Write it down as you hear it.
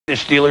The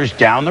Steelers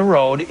down the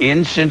road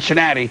in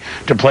Cincinnati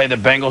to play the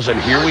Bengals.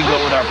 And here we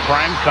go with our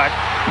prime cut.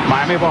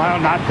 Miami of Ohio,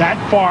 not that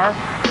far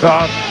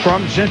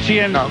from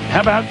Cincy. And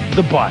how about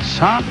the bus,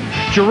 huh?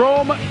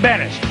 Jerome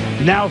Bettis.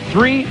 Now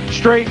 3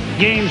 straight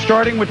games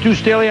starting with Deuce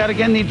Staley out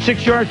again. Needs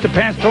 6 yards to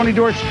pass Tony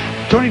Dorsett.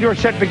 Tony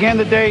Dorsett began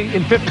the day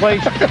in 5th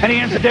place, and he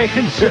ends the day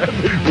in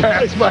 7th.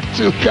 Passed by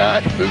 2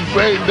 guys the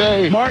same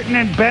day. Martin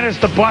and Bettis,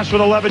 the bus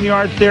with 11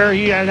 yards there.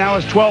 He now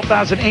has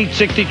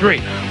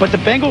 12,863. But the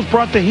Bengals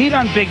brought the heat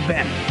on Big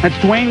Ben. That's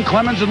Dwayne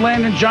Clemens and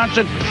Landon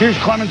Johnson. Here's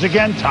Clemens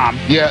again, Tom.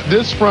 Yeah,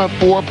 this front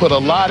four put a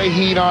lot of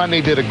heat on.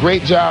 They did a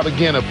great job,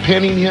 again, of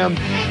pinning him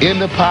in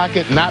the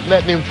pocket, not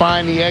letting him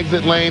find the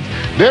exit lanes.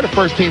 They're the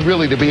first team,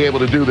 really, to be able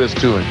to do this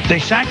to him. They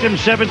sacked him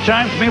 7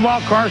 times.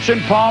 Meanwhile,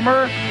 Carson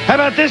Palmer. How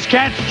about this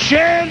catch?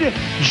 Chad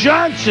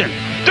Johnson,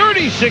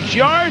 36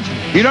 yards.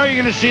 You know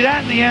you're going to see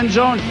that in the end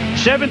zone.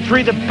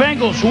 7-3, the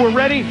Bengals, who were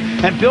ready,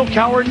 and Bill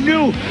Cowher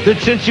knew that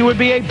Cincy would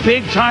be a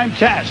big-time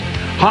test.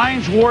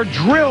 Hines Ward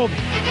drilled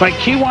by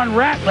Kewan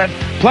Ratliff.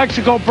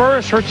 Plexico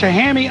Burris hurts a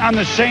hammy on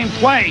the same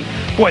play.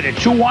 Boy, the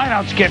 2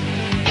 wideouts get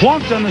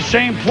plunked on the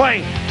same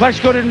play.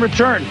 Plexico didn't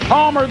return.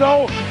 Palmer,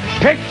 though,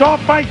 picked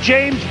off by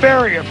James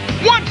Ferrier.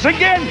 Once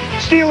again,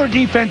 Steeler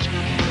defense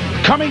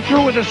coming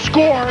through with a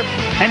score,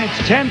 and it's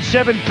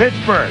 10-7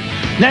 Pittsburgh.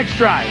 Next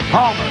drive,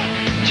 Palmer.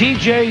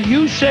 TJ,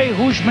 you say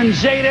Hushman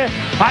Zeta,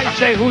 I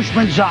say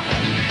Hushman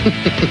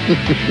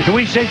Zata. Do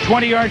we say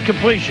 20-yard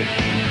completion?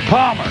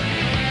 Palmer.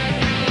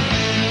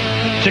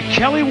 To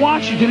Kelly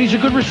Washington. He's a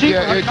good receiver.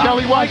 Yeah,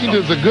 Kelly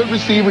Washington's a good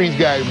receiver. He's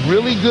got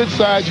really good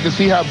size. You can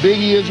see how big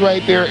he is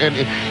right there. And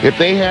if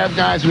they have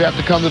guys who have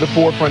to come to the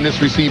forefront in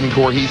this receiving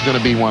core, he's going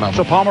to be one of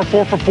them. So Palmer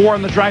 4 for 4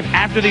 on the drive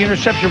after the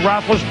interception.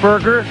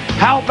 Roethlisberger.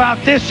 How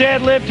about this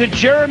ad-lib to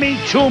Jeremy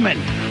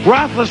Tooman?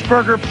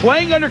 Roethlisberger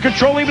playing under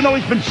control even though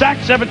he's been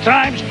sacked 7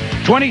 times.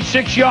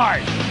 26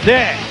 yards.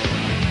 Then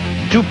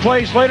 2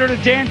 plays later to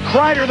Dan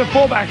Kreider, the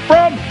fullback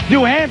from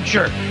New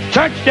Hampshire.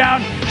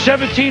 Touchdown,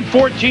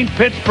 17-14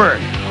 Pittsburgh.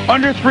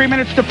 Under 3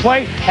 minutes to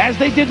play. As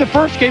they did the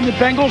first game, the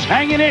Bengals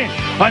hanging in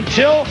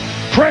until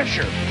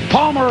pressure.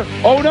 Palmer,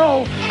 oh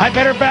no, I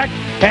better back.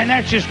 And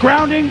that's just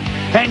grounding.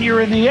 And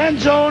you're in the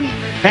end zone.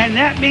 And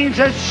that means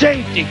a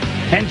safety.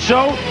 And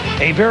so,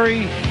 a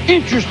very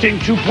interesting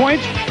 2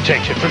 points.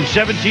 Takes it from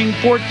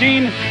 17-14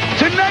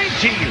 to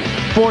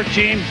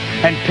 19-14.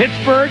 And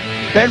Pittsburgh,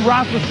 Ben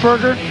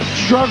Roethlisberger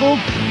struggled,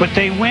 but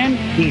they win.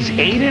 He's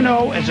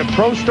 8-0 as a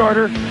pro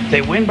starter.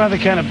 They win by the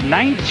count of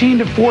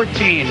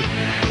 19-14.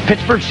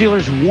 Pittsburgh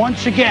Steelers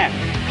once again.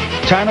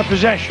 Time of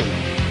possession,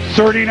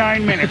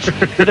 39 minutes.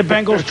 The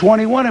Bengals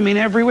 21. I mean,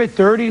 every way,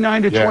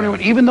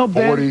 39-21. Even though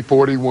Ben, 40,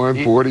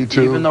 41,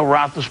 42. Even though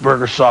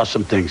Roethlisberger saw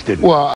some things, didn't he? Well,